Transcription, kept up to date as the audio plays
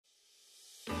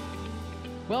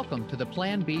Welcome to the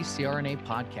Plan B CRNA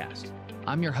podcast.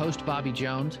 I'm your host, Bobby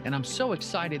Jones, and I'm so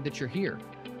excited that you're here.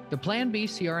 The Plan B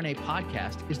CRNA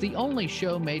podcast is the only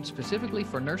show made specifically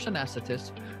for nurse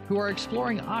anesthetists who are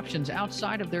exploring options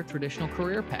outside of their traditional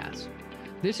career paths.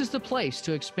 This is the place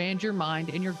to expand your mind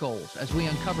and your goals as we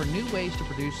uncover new ways to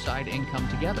produce side income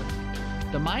together.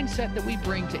 The mindset that we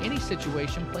bring to any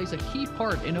situation plays a key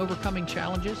part in overcoming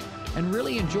challenges and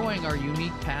really enjoying our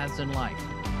unique paths in life.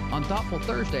 On Thoughtful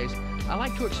Thursdays, I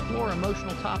like to explore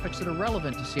emotional topics that are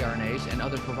relevant to CRNAs and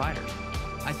other providers.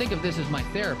 I think of this as my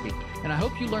therapy, and I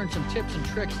hope you learn some tips and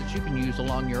tricks that you can use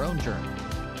along your own journey.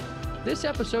 This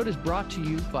episode is brought to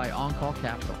you by On-Call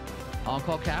Capital.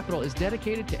 On-Call Capital is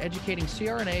dedicated to educating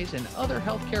CRNAs and other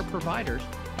healthcare providers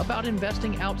about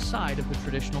investing outside of the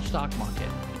traditional stock market.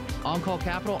 On-Call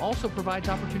Capital also provides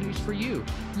opportunities for you,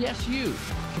 yes you,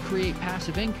 to create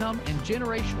passive income and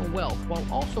generational wealth while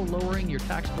also lowering your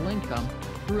taxable income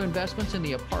through investments in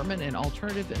the apartment and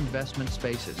alternative investment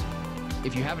spaces.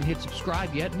 If you haven't hit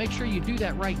subscribe yet, make sure you do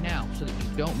that right now so that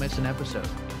you don't miss an episode.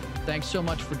 Thanks so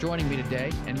much for joining me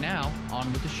today, and now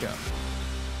on with the show.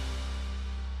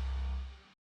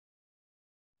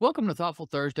 Welcome to Thoughtful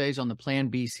Thursdays on the Plan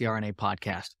B CRNA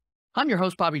podcast. I'm your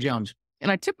host, Bobby Jones,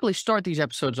 and I typically start these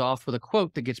episodes off with a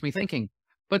quote that gets me thinking,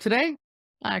 but today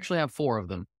I actually have 4 of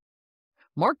them.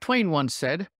 Mark Twain once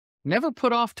said, "Never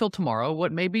put off till tomorrow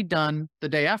what may be done the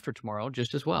day after tomorrow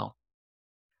just as well."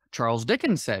 Charles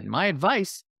Dickens said, "My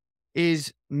advice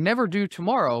is never do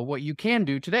tomorrow what you can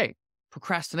do today.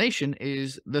 Procrastination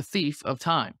is the thief of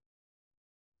time."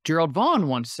 Gerald Vaughan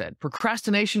once said,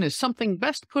 "Procrastination is something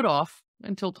best put off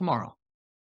until tomorrow."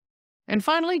 And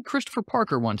finally, Christopher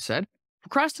Parker once said,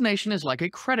 "Procrastination is like a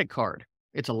credit card.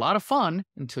 It's a lot of fun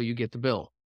until you get the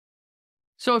bill."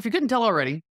 So if you couldn't tell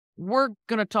already, we're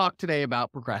going to talk today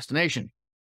about procrastination.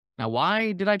 Now,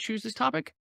 why did I choose this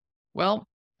topic? Well,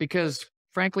 because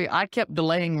frankly, I kept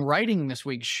delaying writing this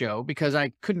week's show because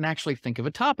I couldn't actually think of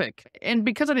a topic. And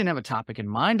because I didn't have a topic in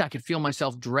mind, I could feel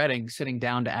myself dreading sitting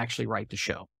down to actually write the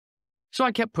show. So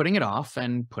I kept putting it off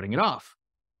and putting it off.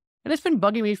 And it's been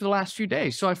bugging me for the last few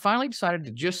days. So I finally decided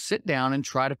to just sit down and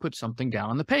try to put something down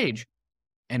on the page.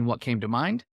 And what came to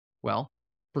mind? Well,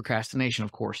 procrastination,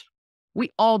 of course.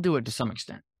 We all do it to some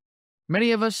extent.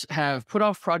 Many of us have put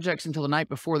off projects until the night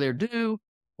before they're due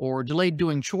or delayed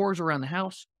doing chores around the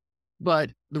house.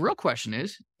 But the real question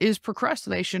is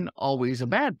procrastination always a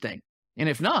bad thing? And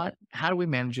if not, how do we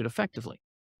manage it effectively?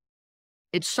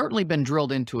 It's certainly been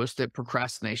drilled into us that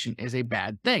procrastination is a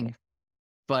bad thing.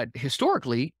 But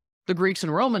historically, the Greeks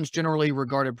and Romans generally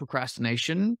regarded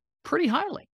procrastination pretty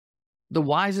highly. The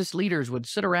wisest leaders would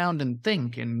sit around and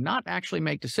think and not actually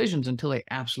make decisions until they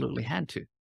absolutely had to.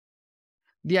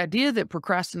 The idea that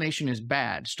procrastination is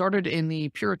bad started in the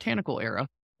Puritanical era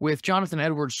with Jonathan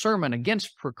Edwards' sermon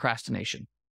against procrastination,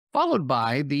 followed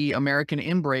by the American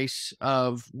embrace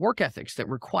of work ethics that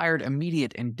required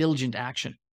immediate and diligent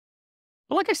action.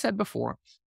 But like I said before,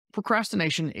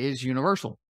 procrastination is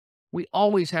universal. We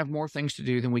always have more things to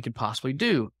do than we could possibly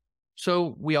do,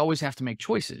 so we always have to make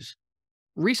choices.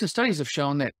 Recent studies have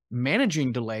shown that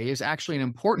managing delay is actually an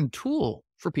important tool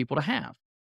for people to have.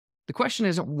 The question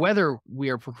isn't whether we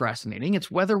are procrastinating,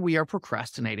 it's whether we are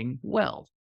procrastinating well.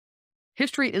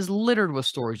 History is littered with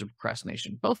stories of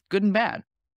procrastination, both good and bad.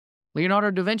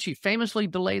 Leonardo da Vinci famously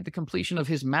delayed the completion of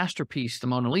his masterpiece, the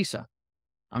Mona Lisa.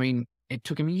 It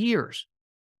took him years.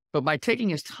 But by taking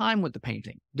his time with the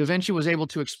painting, da Vinci was able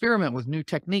to experiment with new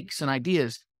techniques and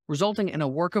ideas, resulting in a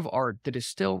work of art that is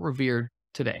still revered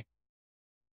today.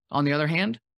 On the other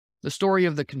hand, the story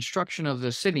of the construction of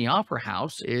the Sydney Opera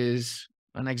House is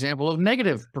an example of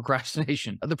negative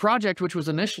procrastination. The project, which was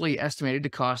initially estimated to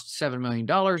cost $7 million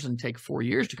and take 4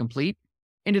 years to complete,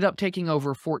 ended up taking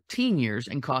over 14 years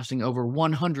and costing over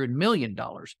 $100 million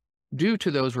due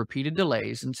to those repeated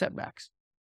delays and setbacks.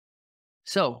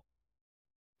 So,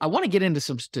 I want to get into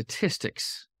some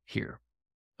statistics here.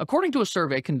 According to a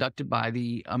survey conducted by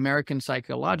the American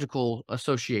Psychological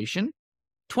Association,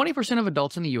 20% of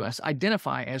adults in the U.S.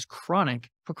 identify as chronic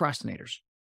procrastinators.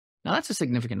 Now, that's a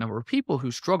significant number of people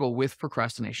who struggle with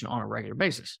procrastination on a regular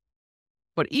basis.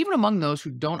 But even among those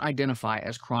who don't identify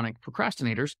as chronic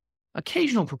procrastinators,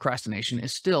 occasional procrastination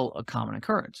is still a common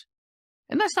occurrence.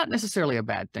 And that's not necessarily a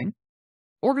bad thing.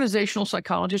 Organizational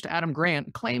psychologist Adam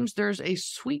Grant claims there's a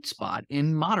sweet spot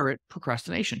in moderate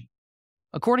procrastination.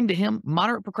 According to him,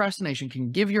 moderate procrastination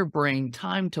can give your brain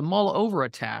time to mull over a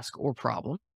task or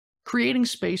problem, creating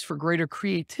space for greater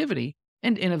creativity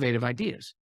and innovative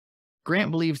ideas.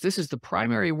 Grant believes this is the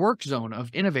primary work zone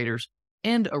of innovators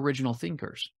and original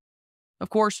thinkers. Of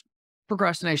course,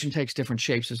 procrastination takes different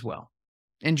shapes as well.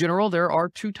 In general, there are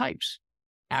 2 types: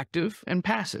 active and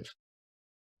passive.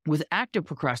 With active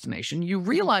procrastination, you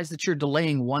realize that you're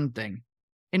delaying one thing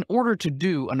in order to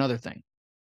do another thing.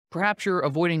 Perhaps you're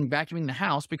avoiding vacuuming the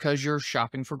house because you're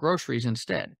shopping for groceries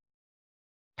instead.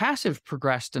 Passive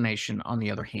procrastination, on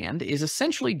the other hand, is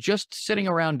essentially just sitting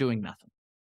around doing nothing.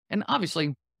 And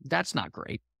obviously, that's not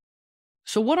great.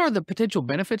 So what are the potential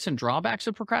benefits and drawbacks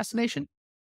of procrastination?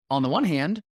 On the one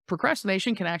hand,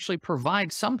 procrastination can actually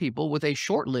provide some people with a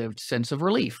short-lived sense of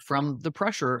relief from the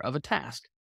pressure of a task.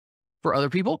 For other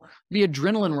people, the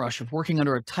adrenaline rush of working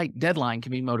under a tight deadline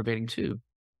can be motivating too.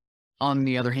 On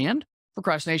the other hand,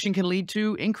 procrastination can lead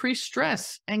to increased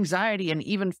stress, anxiety, and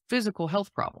even physical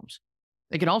health problems.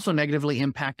 It can also negatively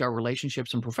impact our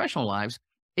relationships and professional lives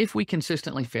if we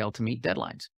consistently fail to meet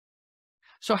deadlines.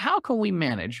 So how can we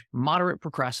manage moderate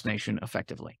procrastination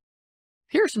effectively?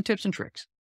 Here are some tips and tricks.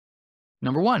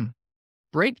 Number 1,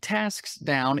 break tasks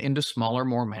down into smaller,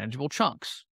 more manageable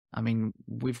chunks. I mean,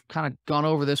 we've kind of gone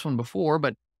over this one before,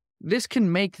 but this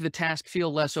can make the task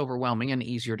feel less overwhelming and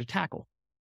easier to tackle.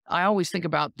 I always think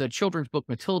about the children's book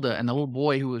Matilda and the little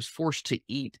boy who was forced to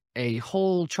eat a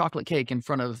whole chocolate cake in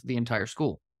front of the entire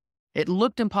school. It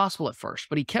looked impossible at first,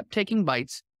 but he kept taking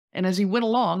bites, and as he went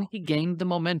along, he gained the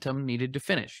momentum needed to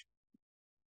finish.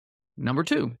 Number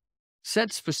 2,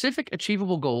 set specific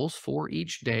achievable goals for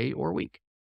each day or week.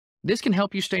 This can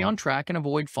help you stay on track and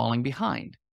avoid falling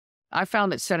behind. I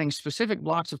found that setting specific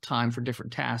blocks of time for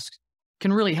different tasks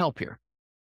can really help here.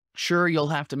 Sure, you'll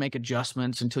have to make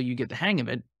adjustments until you get the hang of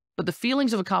it, but the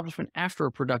feelings of accomplishment after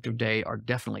a productive day are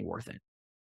definitely worth it.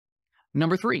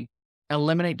 Number 3,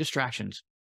 eliminate distractions.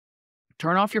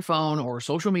 Turn off your phone or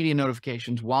social media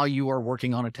notifications while you are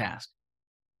working on a task.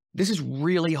 This is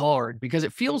really hard because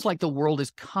it feels like the world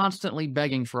is constantly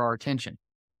begging for our attention.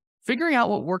 Figuring out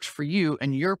what works for you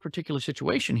and your particular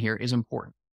situation here is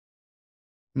important.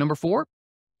 Number 4,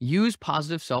 use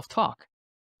positive self-talk.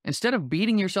 Instead of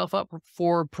beating yourself up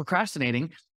for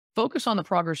procrastinating, focus on the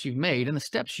progress you've made and the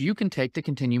steps you can take to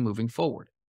continue moving forward.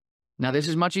 Now, this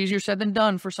is much easier said than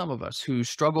done for some of us who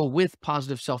struggle with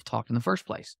positive self-talk in the first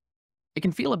place. It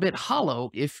can feel a bit hollow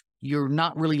if you're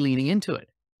not really leaning into it,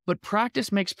 but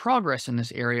practice makes progress in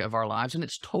this area of our lives, and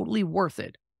it's totally worth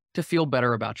it to feel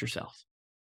better about yourself.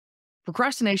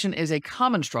 Procrastination is a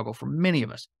common struggle for many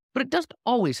of us, but it doesn't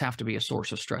always have to be a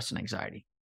source of stress and anxiety.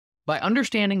 By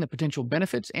understanding the potential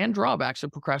benefits and drawbacks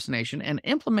of procrastination and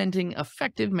implementing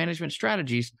effective management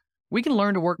strategies, we can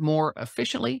learn to work more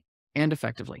efficiently and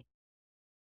effectively.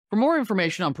 For more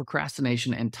information on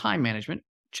procrastination and time management,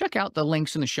 check out the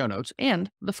links in the show notes and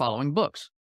the following books.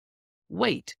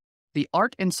 Wait, The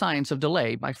Art and Science of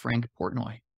Delay by Frank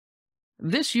Partnoy.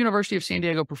 This University of San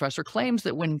Diego professor claims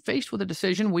that when faced with a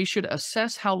decision, we should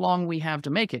assess how long we have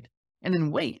to make it and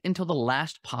then wait until the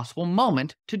last possible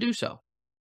moment to do so.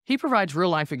 He provides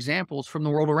real-life examples from the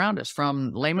world around us,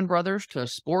 from Lehman Brothers to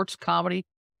sports, comedy,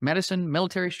 medicine,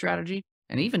 military strategy,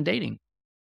 and even dating.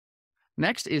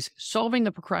 Next is Solving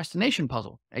the Procrastination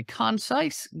Puzzle, a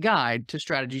concise guide to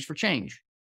strategies for change.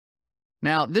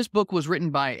 Now, this book was written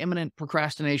by eminent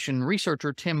procrastination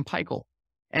researcher Tim Pychyl,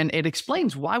 and it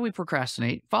explains why we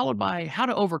procrastinate, followed by how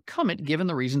to overcome it given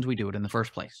the reasons we do it in the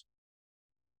first place.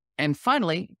 And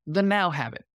finally, The Now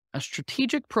Habit, a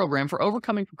strategic program for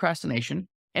overcoming procrastination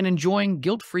and enjoying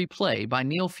guilt-free play by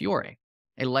Fiore,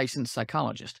 a licensed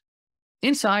psychologist.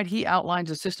 Inside, he outlines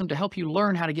a system to help you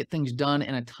learn how to get things done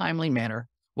in a timely manner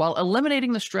while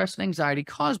eliminating the stress and anxiety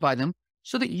caused by them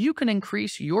so that you can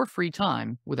increase your free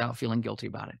time without feeling guilty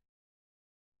about it.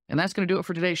 And that's going to do it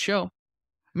for today's show.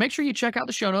 Make sure you check out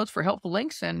the show notes for helpful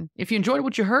links, and if you enjoyed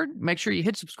what you heard, make sure you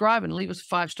hit subscribe and leave us a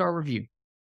 5-star review.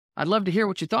 I'd love to hear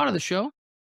what you thought of the show,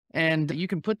 and you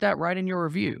can put that right in your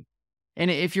review. And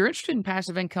if you're interested in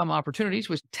passive income opportunities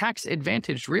with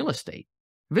tax-advantaged real estate,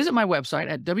 visit my website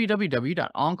at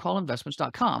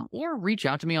www.oncallinvestments.com or reach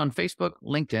out to me on Facebook,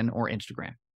 LinkedIn, or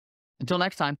Instagram. Until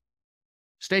next time,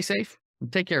 stay safe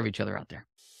and take care of each other out there.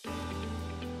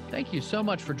 Thank you so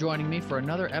much for joining me for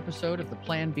another episode of the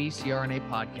Plan B CRNA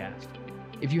podcast.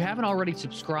 If you haven't already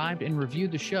subscribed and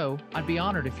reviewed the show, I'd be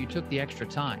honored if you took the extra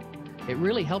time. It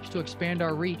really helps to expand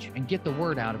our reach and get the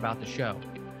word out about the show.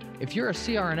 If you're a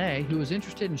CRNA who is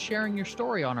interested in sharing your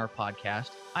story on our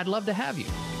podcast, I'd love to have you.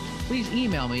 Please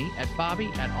email me at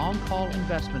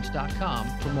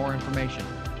bobby@oncallinvestments.com for more information.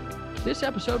 This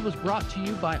episode was brought to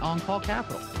you by On-Call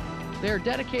Capital. They are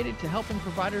dedicated to helping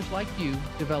providers like you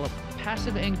develop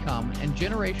passive income and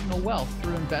generational wealth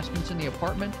through investments in the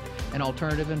apartment and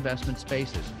alternative investment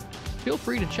spaces. Feel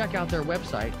free to check out their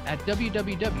website at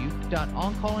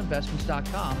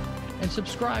www.oncallinvestments.com and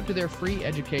subscribe to their free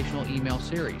educational email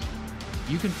series.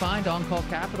 You can find On Call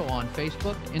Capital on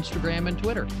Facebook, Instagram, and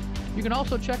Twitter. You can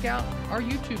also check out our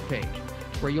YouTube page,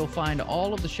 where you'll find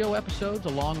all of the show episodes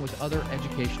along with other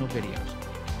educational videos.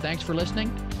 Thanks for listening,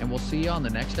 and we'll see you on the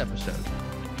next episode.